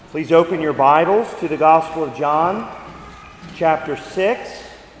Please open your Bibles to the Gospel of John, chapter 6.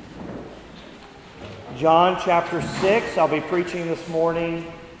 John chapter 6, I'll be preaching this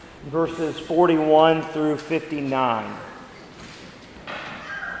morning, verses 41 through 59.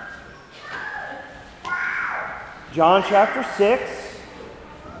 John chapter 6,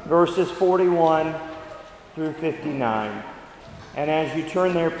 verses 41 through 59. And as you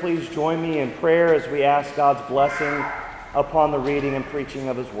turn there, please join me in prayer as we ask God's blessing upon the reading and preaching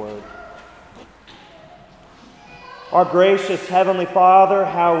of His Word. Our gracious Heavenly Father,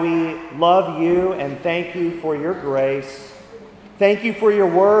 how we love You and thank You for Your grace. Thank You for Your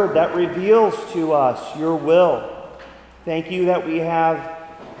Word that reveals to us Your will. Thank You that we have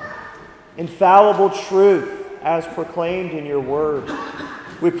infallible truth as proclaimed in Your Word.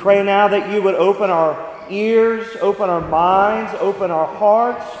 We pray now that You would open our ears, open our minds, open our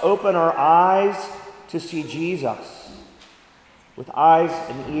hearts, open our eyes to see Jesus, with eyes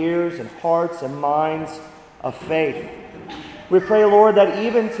and ears and hearts and minds of faith. We pray, Lord, that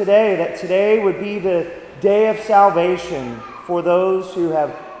even today, that today would be the day of salvation for those who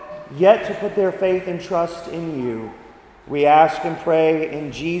have yet to put their faith and trust in You. We ask and pray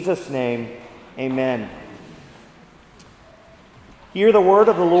in Jesus' name, amen. Hear the word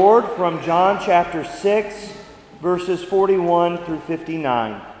of the Lord from John chapter 6, verses 41 through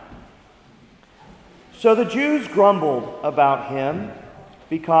 59. So the Jews grumbled about Him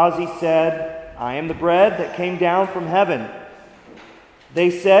because He said, I am the bread that came down from heaven.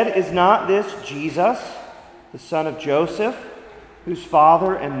 They said, Is not this Jesus, the son of Joseph, whose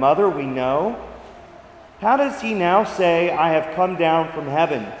father and mother we know? How does He now say, I have come down from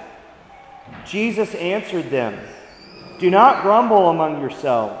heaven? Jesus answered them, Do not grumble among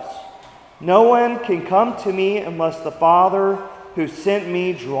yourselves. No one can come to me unless the Father who sent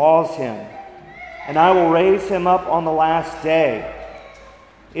me draws him, and I will raise him up on the last day.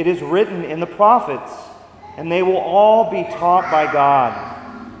 It is written in the prophets, and they will all be taught by God.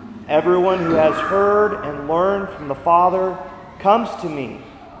 Everyone who has heard and learned from the Father comes to me.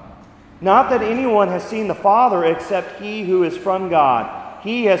 Not that anyone has seen the Father except he who is from God.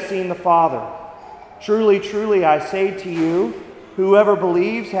 He has seen the Father. Truly, truly, I say to you, whoever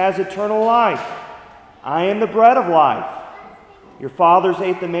believes has eternal life. I am the bread of life. Your fathers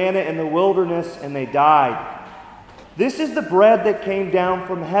ate the manna in the wilderness, and they died. This is the bread that came down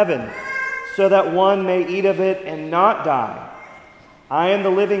from heaven, so that one may eat of it and not die. I am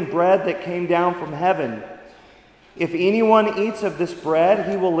the living bread that came down from heaven. If anyone eats of this bread,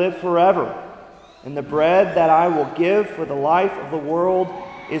 he will live forever. And the bread that I will give for the life of the world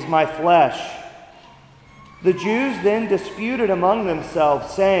is my flesh. The Jews then disputed among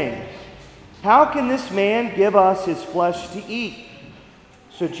themselves, saying, How can this man give us his flesh to eat?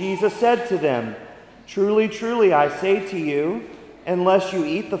 So Jesus said to them, Truly, truly, I say to you, unless you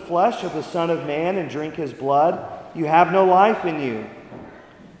eat the flesh of the Son of Man and drink His blood, you have no life in you.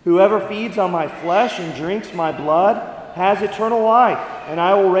 Whoever feeds on my flesh and drinks my blood has eternal life, and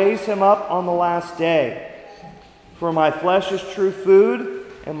I will raise him up on the last day. For my flesh is true food,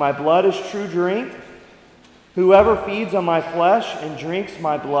 and my blood is true drink. Whoever feeds on my flesh and drinks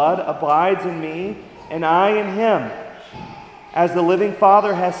my blood abides in me, and I in him. As the living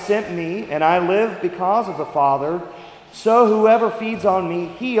Father has sent me, and I live because of the Father, so whoever feeds on me,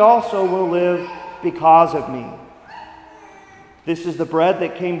 he also will live because of me. This is the bread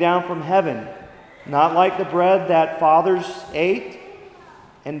that came down from heaven, not like the bread that fathers ate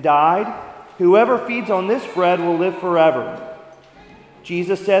and died. Whoever feeds on this bread will live forever.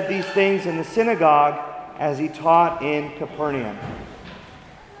 Jesus said these things in the synagogue as He taught in Capernaum.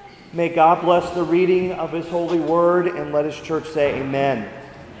 May God bless the reading of His holy word, and let His church say amen.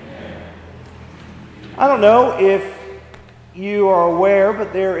 I don't know if you are aware,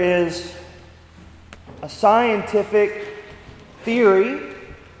 but there is a scientific theory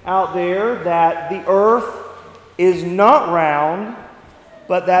out there that the earth is not round,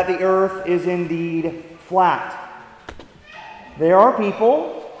 but that the earth is indeed flat. There are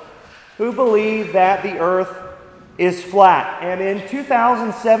people who believe that the earth is flat. And in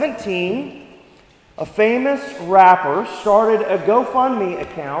 2017, a famous rapper started a GoFundMe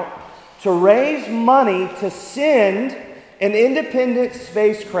account to raise money to send an independent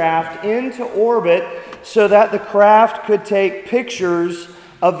spacecraft into orbit so that the craft could take pictures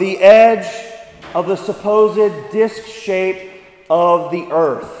of the edge of the supposed disc shape of the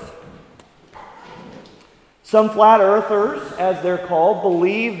earth. Some flat earthers, as they're called,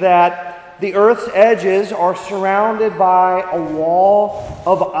 believe that the earth's edges are surrounded by a wall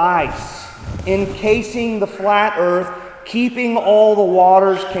of ice, encasing the flat earth, keeping all the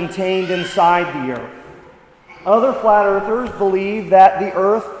waters contained inside the earth. Other flat earthers believe that the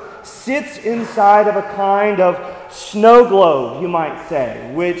earth sits inside of a kind of snow globe, you might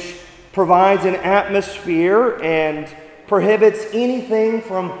say, which provides an atmosphere and prohibits anything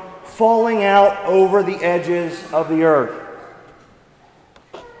from falling out over the edges of the earth.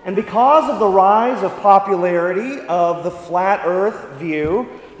 And because of the rise of popularity of the flat earth view,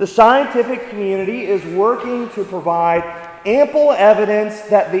 the scientific community is working to provide ample evidence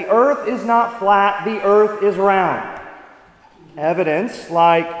that the earth is not flat, the earth is round. Evidence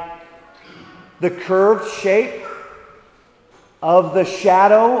like the curved shape of the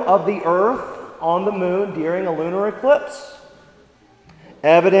shadow of the earth on the moon during a lunar eclipse.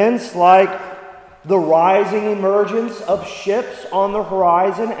 Evidence like the rising emergence of ships on the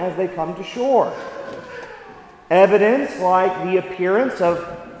horizon as they come to shore. Evidence like the appearance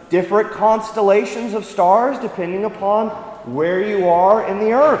of different constellations of stars depending upon where you are in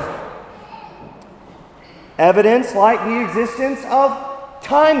the earth. Evidence like the existence of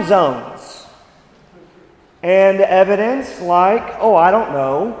time zones. And evidence like,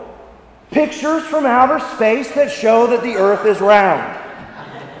 pictures from outer space that show that the earth is round.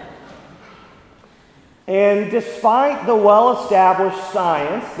 And despite the well-established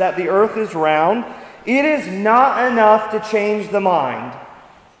science that the earth is round, it is not enough to change the mind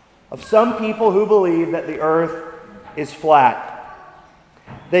of some people who believe that the earth is flat.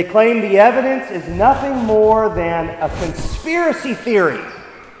 They claim the evidence is nothing more than a conspiracy theory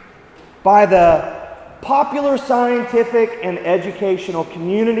by the popular scientific and educational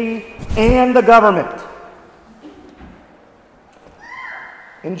community and the government.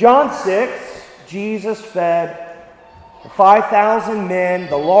 In John 6, Jesus fed the 5,000 men,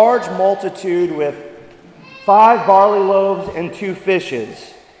 the large multitude, with 5 barley loaves and 2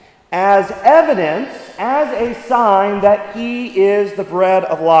 fishes, as evidence, as a sign that He is the bread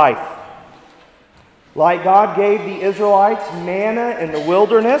of life. Like God gave the Israelites manna in the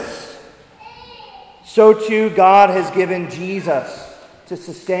wilderness, so too God has given Jesus to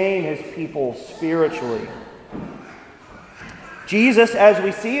sustain His people spiritually. Jesus, as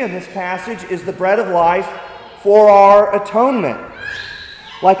we see in this passage, is the bread of life for our atonement.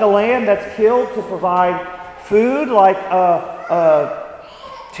 Like a lamb that's killed to provide food, like a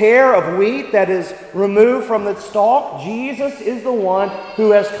tare of wheat that is removed from the stalk, Jesus is the one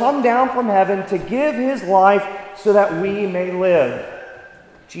who has come down from heaven to give His life so that we may live.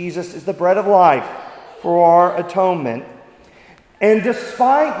 Jesus is the bread of life for our atonement. And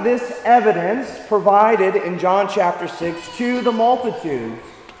despite this evidence provided in John chapter 6 to the multitudes,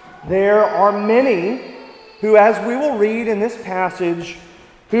 there are many who, as we will read in this passage,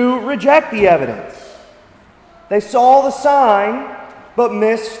 who reject the evidence. They saw the sign, but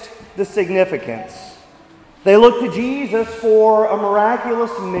missed the significance. They looked to Jesus for a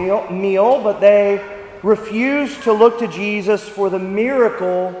miraculous meal, but they refused to look to Jesus for the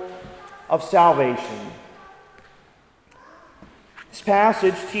miracle of salvation. This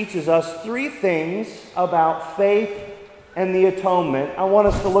passage teaches us 3 things about faith and the atonement. I want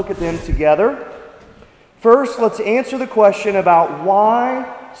us to look at them together. First, let's answer the question about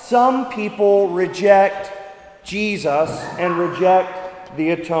why some people reject Jesus and reject the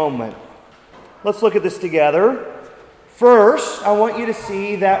atonement. Let's look at this together. First, I want you to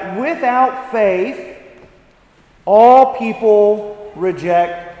see that without faith, all people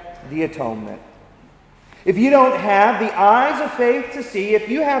reject the atonement. If you don't have the eyes of faith to see, if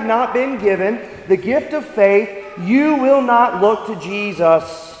you have not been given the gift of faith, you will not look to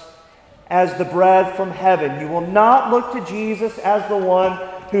Jesus as the bread from heaven. You will not look to Jesus as the one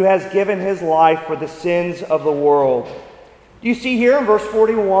who has given His life for the sins of the world. Do you see here in verse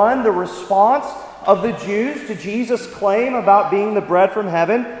 41 the response of the Jews to Jesus' claim about being the bread from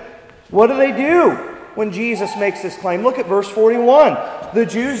heaven? What do when Jesus makes this claim? Look at verse 41. The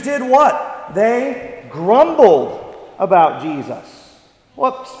Jews did what? They grumbled about Jesus.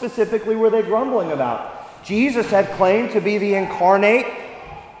 What specifically were they grumbling about? Jesus had claimed to be the incarnate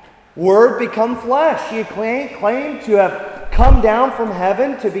Word become flesh. He claimed to have come down from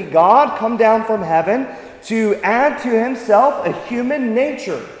heaven, to be God, come down from heaven, to add to Himself a human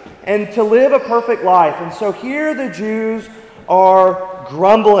nature and to live a perfect life. And so here the Jews are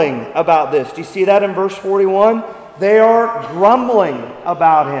grumbling about this. Do you see that in verse 41? They are grumbling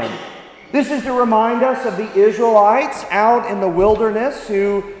about Him. This is to remind us of the Israelites out in the wilderness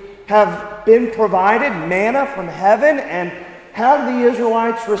who have been provided manna from heaven. And how did the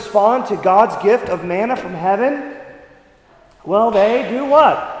Israelites respond to God's gift of manna from heaven? Well, they do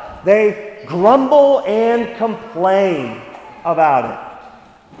what? They grumble and complain about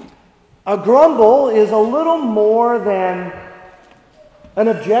it. A grumble is a little more than an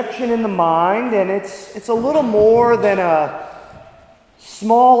objection in the mind, and it's a little more than a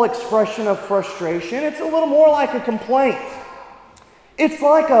small expression of frustration. It's a little more like a complaint. It's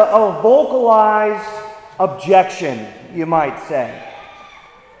like a vocalized objection, you might say.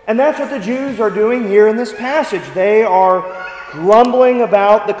 And that's what the Jews are doing here in this passage. They are grumbling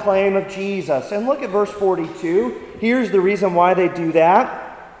about the claim of Jesus. And look at verse 42. Here's the reason why they do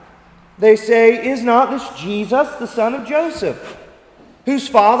that. They say, "Is not this Jesus, the son of Joseph, whose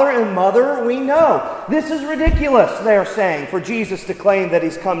father and mother we know?" This is ridiculous, they're saying, for Jesus to claim that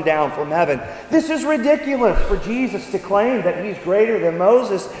he's come down from heaven. This is ridiculous for Jesus to claim that he's greater than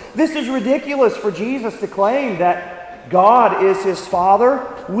Moses. This is ridiculous for Jesus to claim that God is his father.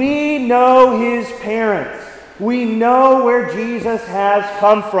 We know his parents. We know where Jesus has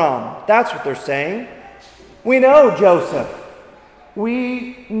come from. That's what they're saying. We know Joseph.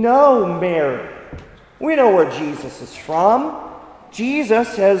 We know Mary. We know where Jesus is from.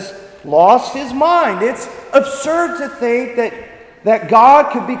 Jesus has lost his mind. It's absurd to think that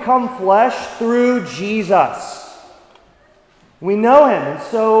God could become flesh through Jesus. We know him. And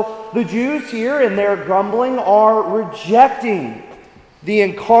so the Jews here in their grumbling are rejecting the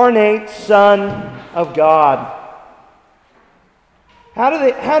incarnate Son of God. How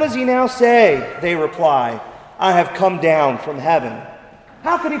does he now say, they reply, "I have come down from heaven"?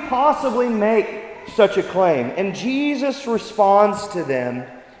 How could he possibly make such a claim? And Jesus responds to them,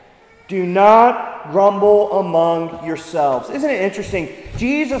 "Do not grumble among yourselves." Isn't it interesting?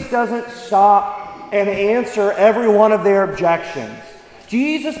 Jesus doesn't stop and answer every one of their objections.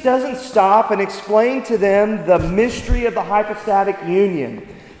 Jesus doesn't stop and explain to them the mystery of the hypostatic union.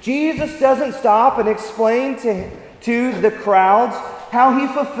 Jesus doesn't stop and explain to the crowds how he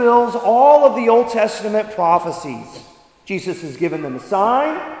fulfills all of the Old Testament prophecies. Jesus has given them a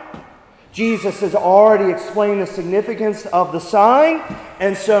sign. Jesus has already explained the significance of the sign.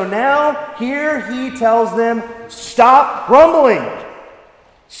 And so now here he tells them, stop grumbling.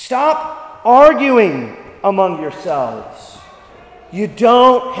 Stop arguing among yourselves. You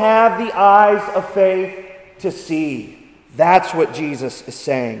don't have the eyes of faith to see. That's what Jesus is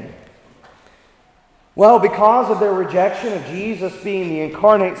saying. Well, because of their rejection of Jesus being the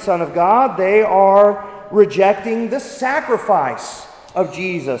incarnate Son of God, they are rejecting the sacrifice of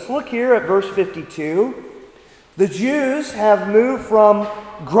Jesus. Look here at verse 52. The Jews have moved from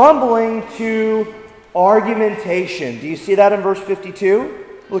grumbling to argumentation. Do you see that in verse 52?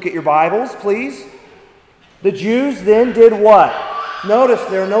 Look at your Bibles, please. The Jews then did what? Notice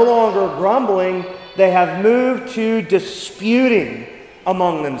they're no longer grumbling. They have moved to disputing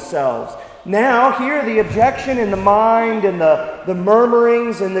among themselves. Now, here the objection in the mind and the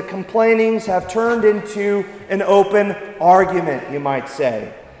murmurings and the complainings have turned into an open argument, you might say.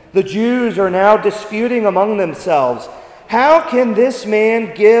 The Jews are now disputing among themselves. How can this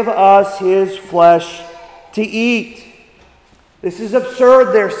man give us his flesh to eat? This is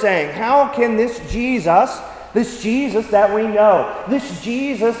absurd, they're saying. How can this Jesus that we know, this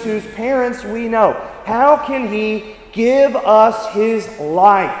Jesus whose parents we know, how can he give us his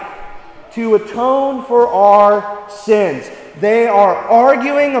life to atone for our sins? They are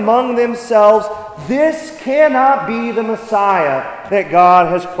arguing among themselves. This cannot be the Messiah that God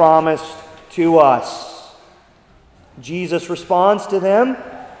has promised to us. Jesus responds to them,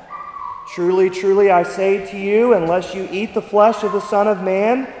 "Truly, truly, I say to you, unless you eat the flesh of the Son of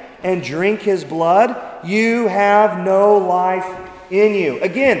Man and drink his blood, you have no life in you."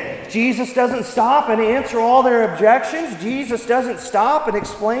 Again, Jesus doesn't stop and answer all their objections. Jesus doesn't stop and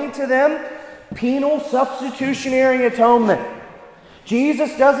explain to them penal substitutionary atonement.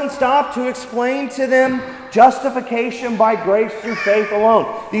 Jesus doesn't stop to explain to them justification by grace through faith alone.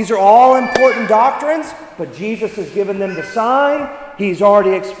 These are all important doctrines, but Jesus has given them the sign. He's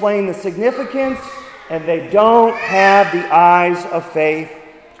already explained the significance, and they don't have the eyes of faith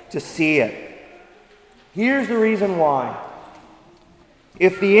to see it. Here's the reason why.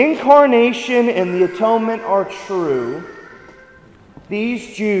 If the incarnation and the atonement are true,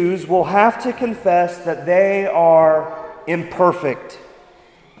 these Jews will have to confess that they are imperfect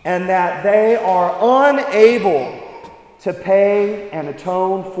and that they are unable to pay and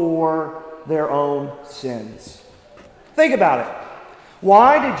atone for their own sins. Think about it.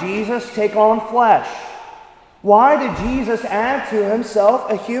 Why did Jesus take on flesh? Why did Jesus add to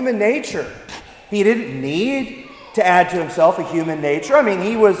himself a human nature? He didn't need to add to himself a human nature. I mean,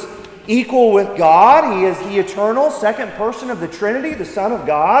 he was equal with God. He is the eternal second person of the Trinity, the Son of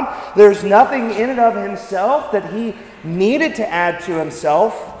God. There's nothing in and of himself that he needed to add to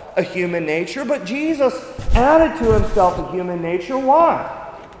himself a human nature, but Jesus added to himself a human nature. Why?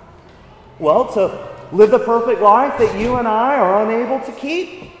 Well, to live the perfect life that you and I are unable to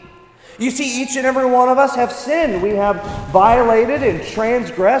keep. You see, each and every one of us have sinned. We have violated and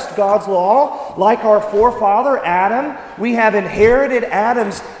transgressed God's law like our forefather Adam. We have inherited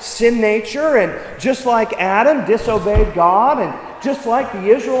Adam's sin nature, and just like Adam disobeyed God, and just like the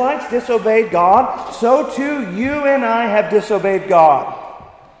Israelites disobeyed God, so too you and I have disobeyed God.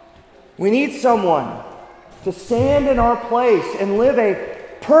 We need someone to stand in our place and live a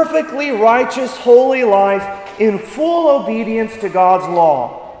perfectly righteous, holy life in full obedience to God's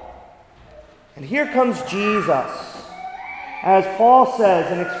law. And here comes Jesus, as Paul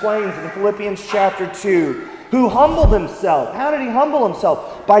says and explains in Philippians chapter 2, who humbled himself. How did he humble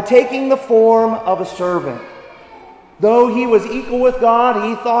himself? By taking the form of a servant. Though he was equal with God,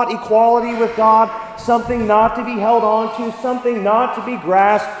 he thought equality with God something not to be held on to, something not to be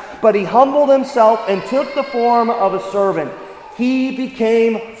grasped, but he humbled himself and took the form of a servant. He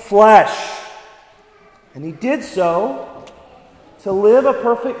became flesh. And he did so to live a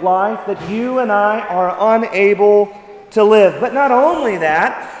perfect life that you and I are unable to live. But not only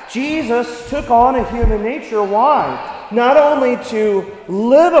that, Jesus took on a human nature. Why? Not only to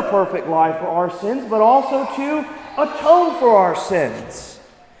live a perfect life for our sins, but also to atone for our sins.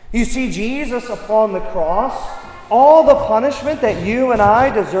 You see, Jesus upon the cross, all the punishment that you and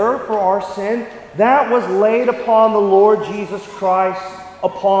I deserve for our sin, that was laid upon the Lord Jesus Christ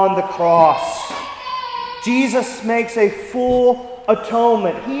upon the cross. Jesus makes a full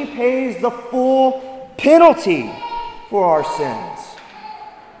atonement. He pays the full penalty for our sins.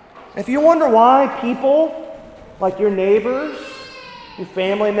 If you wonder why people like your neighbors, your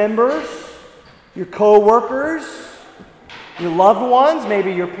family members, your co-workers, your loved ones,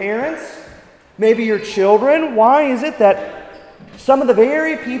 maybe your parents, maybe your children, why is it that some of the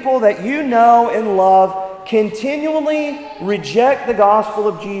very people that you know and love continually reject the gospel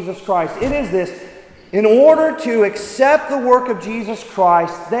of Jesus Christ? It is this: in order to accept the work of Jesus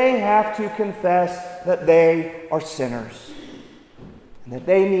Christ, they have to confess that they are sinners and that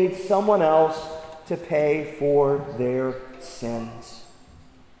they need someone else to pay for their sins.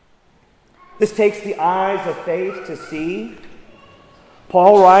 This takes the eyes of faith to see.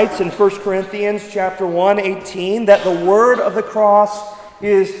 Paul writes in 1 Corinthians chapter 1:18 that the word of the cross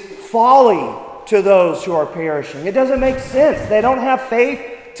is folly to those who are perishing. It doesn't make sense. They don't have faith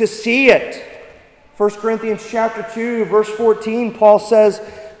to see it. 1 Corinthians chapter 2, verse 14, Paul says,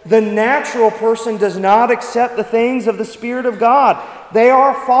 "The natural person does not accept the things of the Spirit of God. They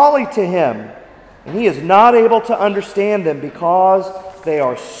are folly to him, and he is not able to understand them because they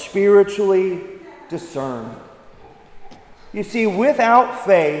are spiritually discerned." You see, without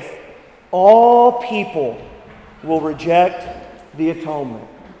faith, all people will reject the atonement.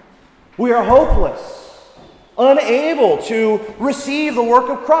 We are hopeless, unable to receive the work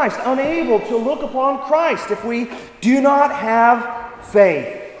of Christ, unable to look upon Christ if we do not have faith.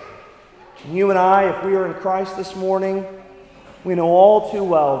 And you and I, if we are in Christ this morning, we know all too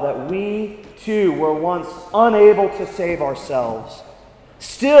well that we too were once unable to save ourselves,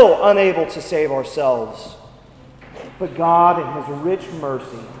 still unable to save ourselves. But God, in His rich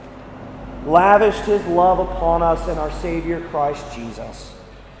mercy, lavished His love upon us in our Savior Christ Jesus,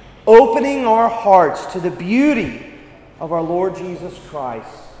 opening our hearts to the beauty of our Lord Jesus Christ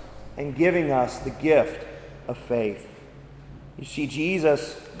and giving us the gift of faith. You see,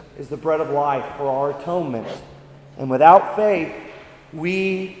 Jesus is the bread of life for our atonement, and without faith,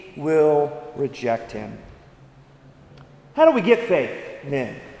 we will reject Him. How do we get faith,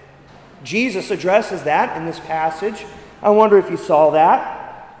 then? Jesus addresses that in this passage. I wonder if you saw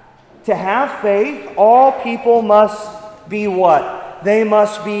that. To have faith, all people must be what? They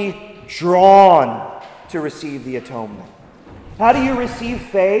must be drawn to receive the atonement. How do you receive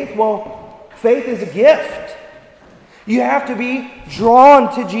faith? Well, faith is a gift. You have to be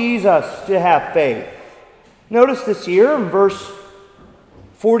drawn to Jesus to have faith. Notice this here in verse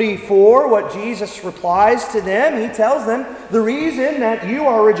 44, what Jesus replies to them. He tells them, the reason that you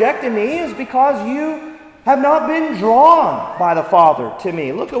are rejecting me is because you have not been drawn by the Father to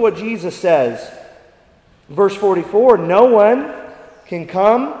me. Look at what Jesus says. Verse 44, no one can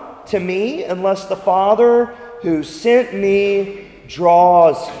come to me unless the Father who sent me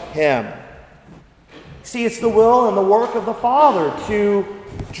draws him. See, it's the will and the work of the Father to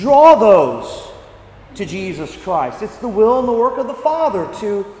draw those to Jesus Christ. It's the will and the work of the Father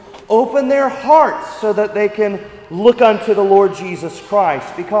to open their hearts so that they can look unto the Lord Jesus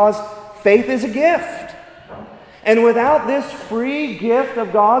Christ, because faith is a gift. And without this free gift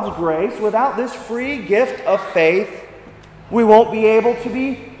of God's grace, without this free gift of faith, we won't be able to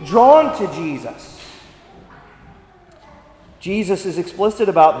be drawn to Jesus. Jesus is explicit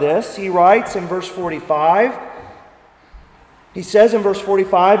about this. He writes in verse 45, He says in verse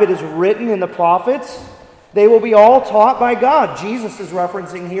 45, it is written in the prophets, they will be all taught by God. Jesus is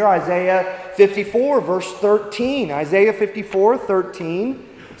referencing here Isaiah 54, verse 13. Isaiah 54, 13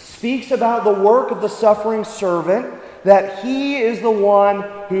 speaks about the work of the suffering servant, that he is the one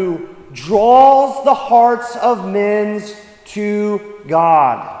who draws the hearts of men to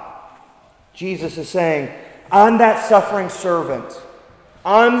God. Jesus is saying, I'm that suffering servant.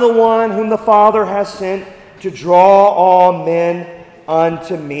 I'm the one whom the Father has sent to draw all men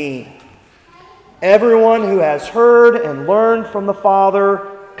unto me. Everyone who has heard and learned from the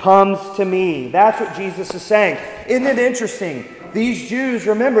Father comes to me. That's what Jesus is saying. Isn't it interesting? These Jews,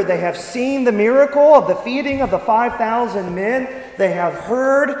 remember, they have seen the miracle of the feeding of the 5,000 men. They have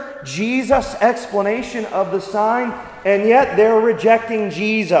heard Jesus' explanation of the sign, and yet they're rejecting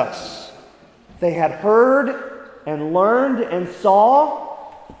Jesus. They had heard and learned and saw,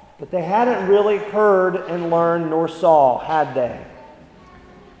 but they hadn't really heard and learned nor saw, had they?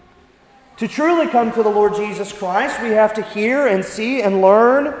 To truly come to the Lord Jesus Christ, we have to hear and see and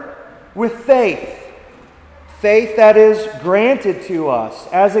learn with faith. Faith that is granted to us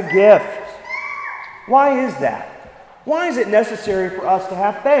as a gift. Why is that? Why is it necessary for us to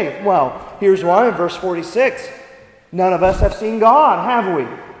have faith? Well, here's why in verse 46. None of us have seen God, have we?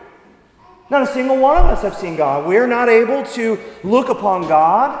 Not a single one of us have seen God. We're not able to look upon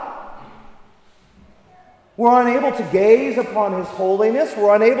God. We're unable to gaze upon His holiness.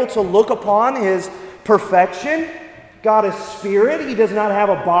 We're unable to look upon His perfection. God is spirit. He does not have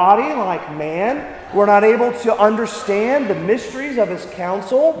a body like man. We're not able to understand the mysteries of His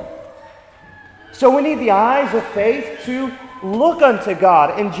counsel. So we need the eyes of faith to look unto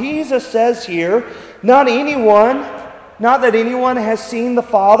God. And Jesus says here, not that anyone has seen the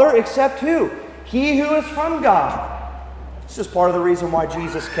Father except who? He who is from God. This is part of the reason why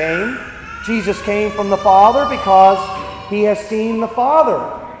Jesus came. Jesus came from the Father because He has seen the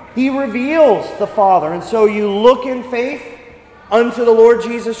Father. He reveals the Father. And so you look in faith unto the Lord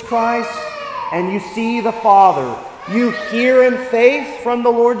Jesus Christ and you see the Father. You hear in faith from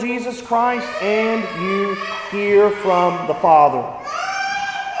the Lord Jesus Christ and you hear from the Father.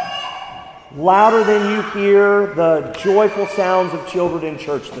 Louder than you hear the joyful sounds of children in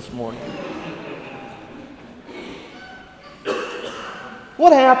church this morning.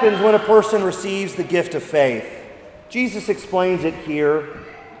 What happens when a person receives the gift of faith? Jesus explains it here.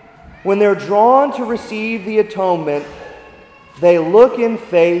 When they're drawn to receive the atonement, they look in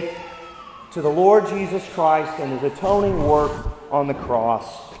faith to the Lord Jesus Christ and His atoning work on the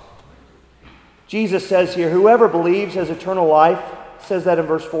cross. Jesus says here, whoever believes has eternal life. Says that in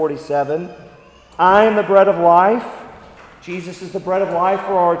verse 47. I am the bread of life. Jesus is the bread of life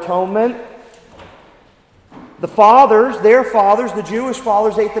for our atonement. The fathers, the Jewish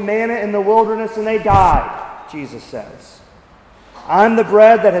fathers, ate the manna in the wilderness and they died, Jesus says. I'm the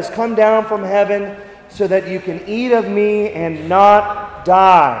bread that has come down from heaven so that you can eat of me and not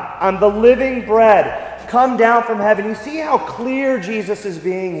die. I'm the living bread come down from heaven. You see how clear Jesus is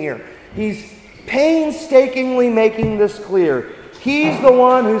being here. He's painstakingly making this clear. He's the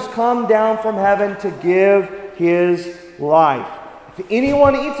one who's come down from heaven to give His life. If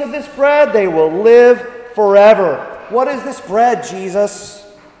anyone eats of this bread, they will live forever. What is this bread, Jesus?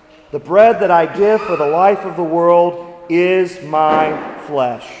 The bread that I give for the life of the world is my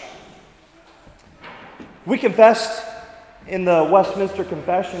flesh. We confessed in the Westminster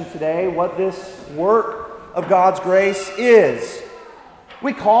Confession today what this work of God's grace is.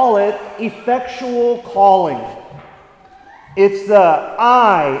 We call it effectual calling. It's the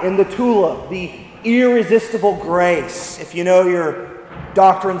eye in the tulip, the irresistible grace. If you know your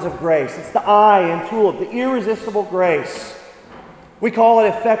doctrines of grace, it's the eye and tulip, the irresistible grace. We call it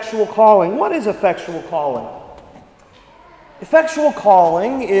effectual calling. What is effectual calling? Effectual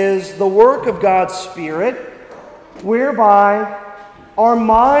calling is the work of God's Spirit whereby our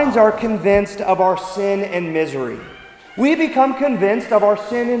minds are convinced of our sin and misery. We become convinced of our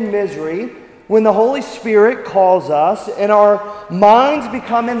sin and misery when the Holy Spirit calls us and our minds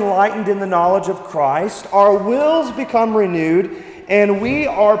become enlightened in the knowledge of Christ, our wills become renewed, and we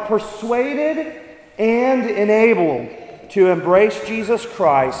are persuaded and enabled to embrace Jesus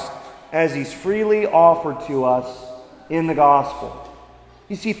Christ as He's freely offered to us in the gospel.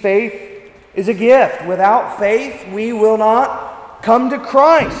 You see, faith is a gift. Without faith, we will not come to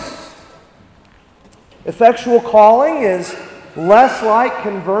Christ. Effectual calling is less like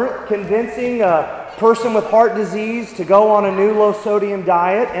convincing a person with heart disease to go on a new low-sodium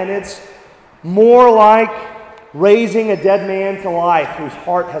diet, and it's more like raising a dead man to life whose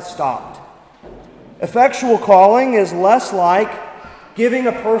heart has stopped. Effectual calling is less like giving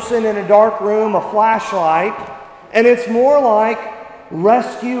a person in a dark room a flashlight And it's more like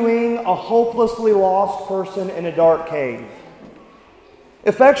rescuing a hopelessly lost person in a dark cave.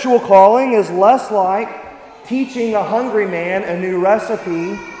 Effectual calling is less like teaching a hungry man a new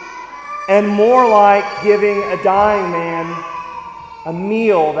recipe and more like giving a dying man a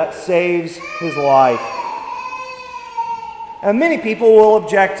meal that saves his life. And many people will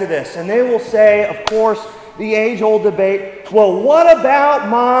object to this, and they will say, of course, the age-old debate, well, what about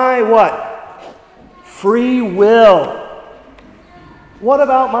my what? Free will. What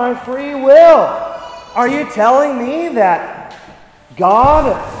about my free will? Are you telling me that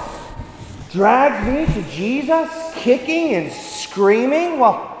God dragged me to Jesus kicking and screaming?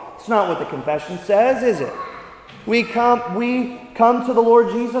 Well, it's not what the confession says, is it? We come to the Lord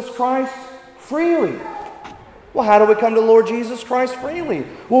Jesus Christ freely. Well, how do we come to the Lord Jesus Christ freely?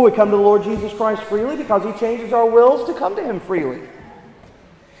 Well, we come to the Lord Jesus Christ freely because He changes our wills to come to Him freely.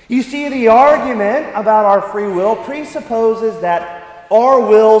 You see, the argument about our free will presupposes that our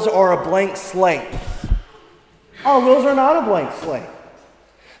wills are a blank slate. Our wills are not a blank slate.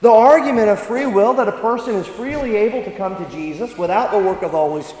 The argument of free will, that a person is freely able to come to Jesus without the work of the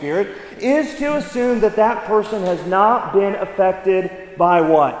Holy Spirit, is to assume that that person has not been affected by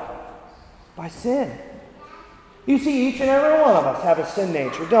what? By sin. You see, each and every one of us have a sin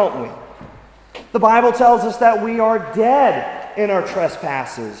nature, don't we? The Bible tells us that we are dead in our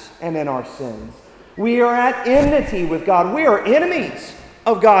trespasses and in our sins. We are at enmity with God. We are enemies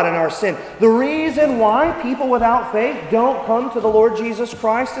of God in our sin. The reason why people without faith don't come to the Lord Jesus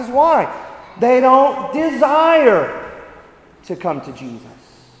Christ is why? They don't desire to come to Jesus.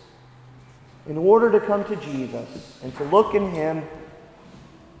 In order to come to Jesus and to look in Him,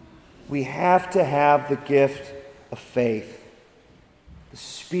 we have to have the gift of faith. The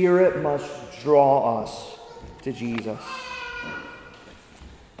Spirit must draw us to Jesus.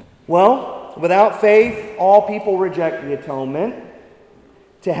 Well, without faith, all people reject the atonement.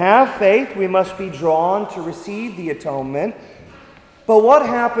 To have faith, we must be drawn to receive the atonement. But what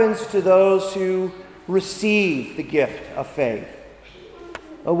happens to those who receive the gift of faith?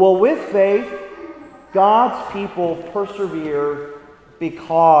 Well, with faith, God's people persevere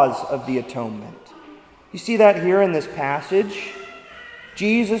because of the atonement. You see that here in this passage.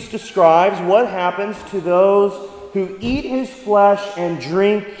 Jesus describes what happens to those who eat His flesh and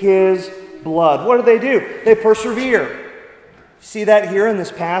drink His blood. What do? They persevere. See that here in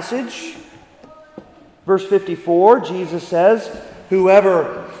this passage? Verse 54, Jesus says,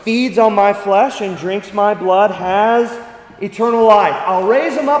 "Whoever feeds on my flesh and drinks my blood has eternal life. I'll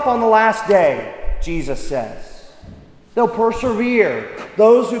raise them up on the last day," Jesus says. They'll persevere.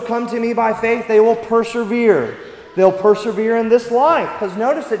 Those who come to me by faith, they will persevere. They'll persevere in this life. Because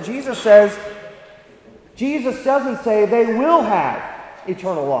notice that Jesus doesn't say they will have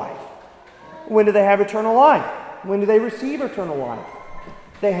eternal life. When do they have eternal life? When do they receive eternal life?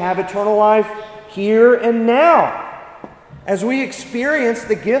 They have eternal life here and now. As we experience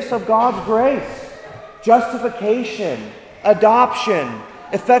the gifts of God's grace, justification, adoption,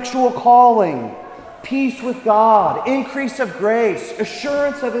 effectual calling, peace with God, increase of grace,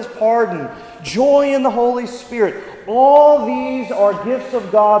 assurance of His pardon, joy in the Holy Spirit. All these are gifts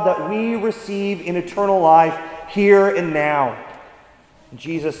of God that we receive in eternal life here and now.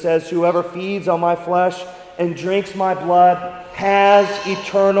 Jesus says, "Whoever feeds on my flesh and drinks my blood has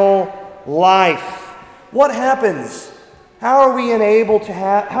eternal life." What happens? How are we enabled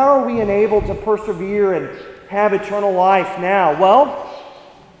to persevere and have eternal life now? Well,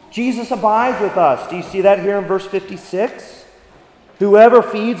 Jesus abides with us. Do you see that here in verse 56? "Whoever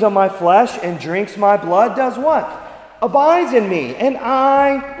feeds on my flesh and drinks my blood does what? Abides in me, and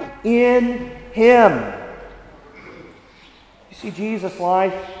I in him." You see, Jesus'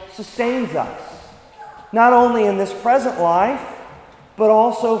 life sustains us, not only in this present life, but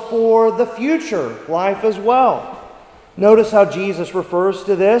also for the future life as well. Notice how Jesus refers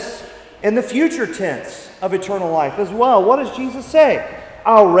to this in the future tense of eternal life as well. What does Jesus say?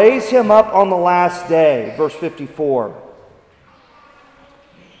 "I'll raise him up on the last day," verse 54.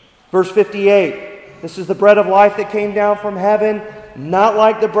 Verse 58, "This is the bread of life that came down from heaven, not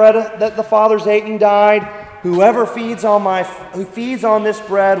like the bread that the fathers ate and died. Who feeds on this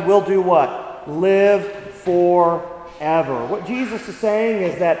bread will do what? Live forever." What Jesus is saying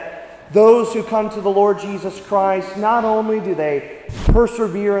is that those who come to the Lord Jesus Christ, not only do they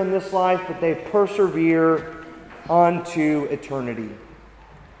persevere in this life, but they persevere unto eternity.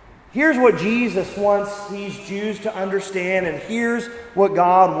 Here's what Jesus wants these Jews to understand, and here's what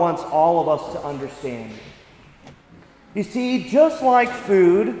God wants all of us to understand. You see, just like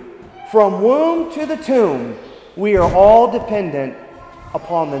food, from womb to the tomb, we are all dependent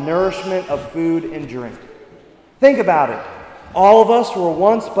upon the nourishment of food and drink. Think about it. All of us were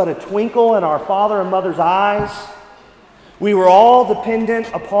once but a twinkle in our father and mother's eyes. We were all dependent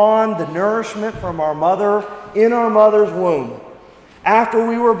upon the nourishment from our mother in our mother's womb. After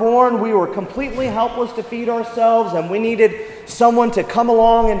we were born, we were completely helpless to feed ourselves, and we needed someone to come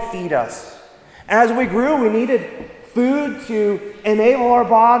along and feed us. As we grew, we needed food to enable our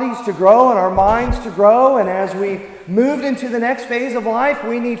bodies to grow and our minds to grow. And as we moved into the next phase of life,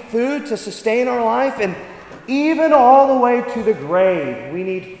 we need food to sustain our life. And even all the way to the grave, we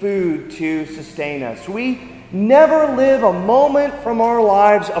need food to sustain us. We never live a moment from our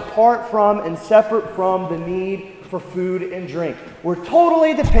lives apart from and separate from the need for food and drink. We're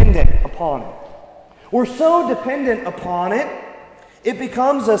totally dependent upon it. We're so dependent upon it, it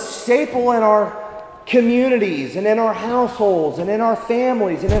becomes a staple in our communities and in our households and in our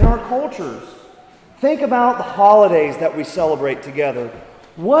families and in our cultures. Think about the holidays that we celebrate together.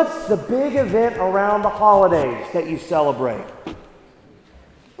 What's the big event around the holidays that you celebrate?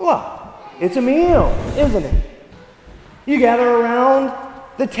 Well, it's a meal, isn't it? You gather around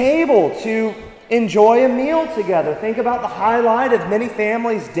the table to enjoy a meal together. Think about the highlight of many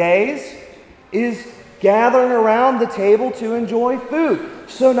families' days is gathering around the table to enjoy food.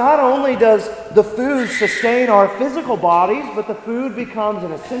 So not only does the food sustain our physical bodies, but the food becomes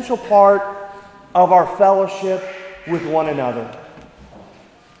an essential part of our fellowship with one another.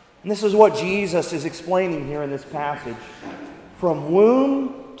 And this is what Jesus is explaining here in this passage. From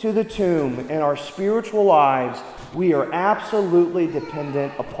womb to the tomb in our spiritual lives, we are absolutely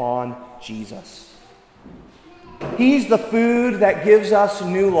dependent upon Jesus. He's the food that gives us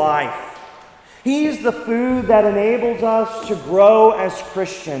new life. He's the food that enables us to grow as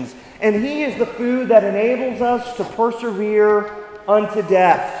Christians. And He is the food that enables us to persevere unto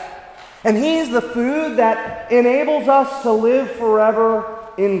death. And He is the food that enables us to live forever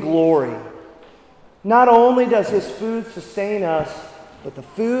in glory. Not only does His food sustain us, but the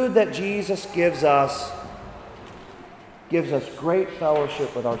food that Jesus gives us great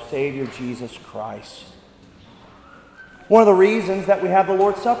fellowship with our Savior Jesus Christ. One of the reasons that we have the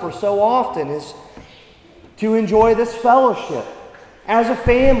Lord's Supper so often is to enjoy this fellowship as a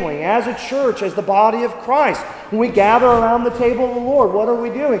family, as a church, as the body of Christ. When we gather around the table of the Lord, what are we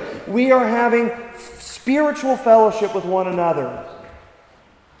doing? We are having spiritual fellowship with one another.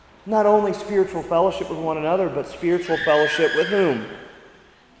 Not only spiritual fellowship with one another, but spiritual fellowship with whom?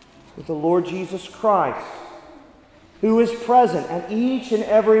 With the Lord Jesus Christ, who is present at each and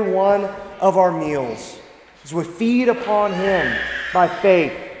every one of our meals. As we feed upon Him by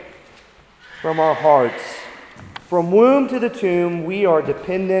faith from our hearts. From womb to the tomb, we are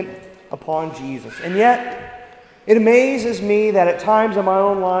dependent upon Jesus. And yet, it amazes me that at times in my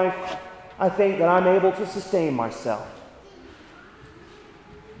own life, I think that I'm able to sustain myself.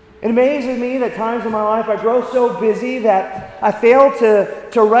 It amazes me that times in my life I grow so busy that I fail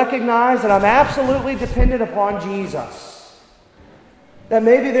to recognize that I'm absolutely dependent upon Jesus. That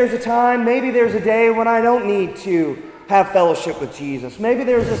maybe there's a time, maybe there's a day when I don't need to have fellowship with Jesus. Maybe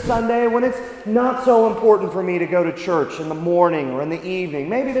there's a Sunday when it's not so important for me to go to church in the morning or in the evening.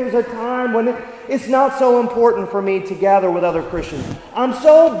 Maybe there's a time when it's not so important for me to gather with other Christians. I'm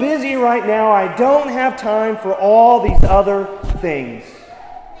so busy right now, I don't have time for all these other things.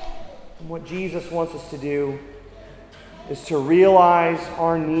 And what Jesus wants us to do is to realize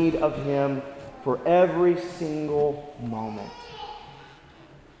our need of Him for every single moment.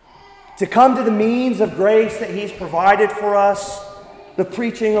 To come to the means of grace that He's provided for us, the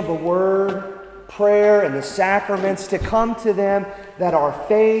preaching of the Word, prayer, and the sacraments, to come to them that our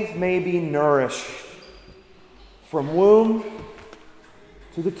faith may be nourished. From womb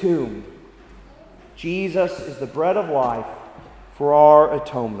to the tomb, Jesus is the bread of life for our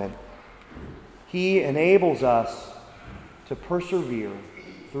atonement. He enables us to persevere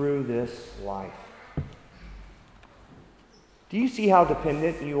through this life. Do you see how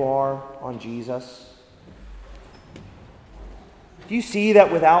dependent you are on Jesus? Do you see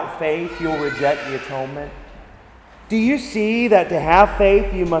that without faith you'll reject the atonement? Do you see that to have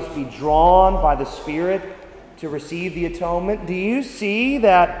faith you must be drawn by the Spirit to receive the atonement? Do you see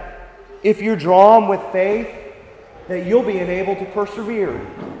that if you're drawn with faith that you'll be enabled to persevere?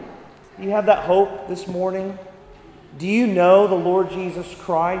 Do you have that hope this morning? Do you know the Lord Jesus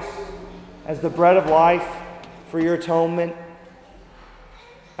Christ as the bread of life for your atonement?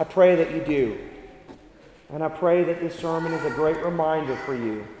 I pray that you do. And I pray that this sermon is a great reminder for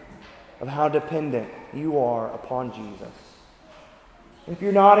you of how dependent you are upon Jesus. If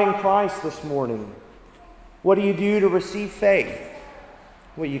you're not in Christ this morning, what do you do to receive faith?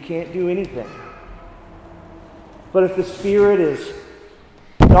 Well, you can't do anything. But if the Spirit is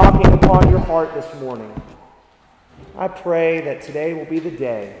knocking upon your heart this morning, I pray that today will be the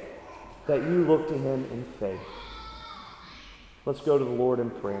day that you look to him in faith. Let's go to the Lord in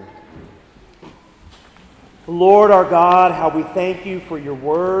prayer. Lord our God, how we thank you for your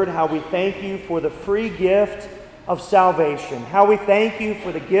word, how we thank you for the free gift of salvation, how we thank you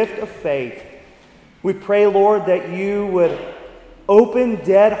for the gift of faith. We pray, Lord, that you would open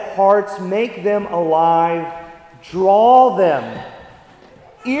dead hearts, make them alive, draw them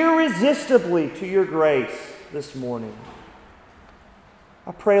irresistibly to your grace this morning.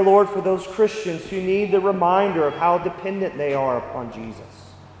 I pray, Lord, for those Christians who need the reminder of how dependent they are upon Jesus.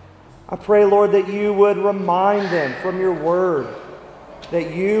 I pray, Lord, that you would remind them from your word,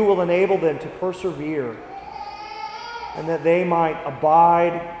 that you will enable them to persevere, and that they might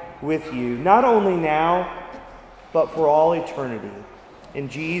abide with you, not only now, but for all eternity. In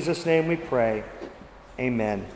Jesus' name we pray. Amen.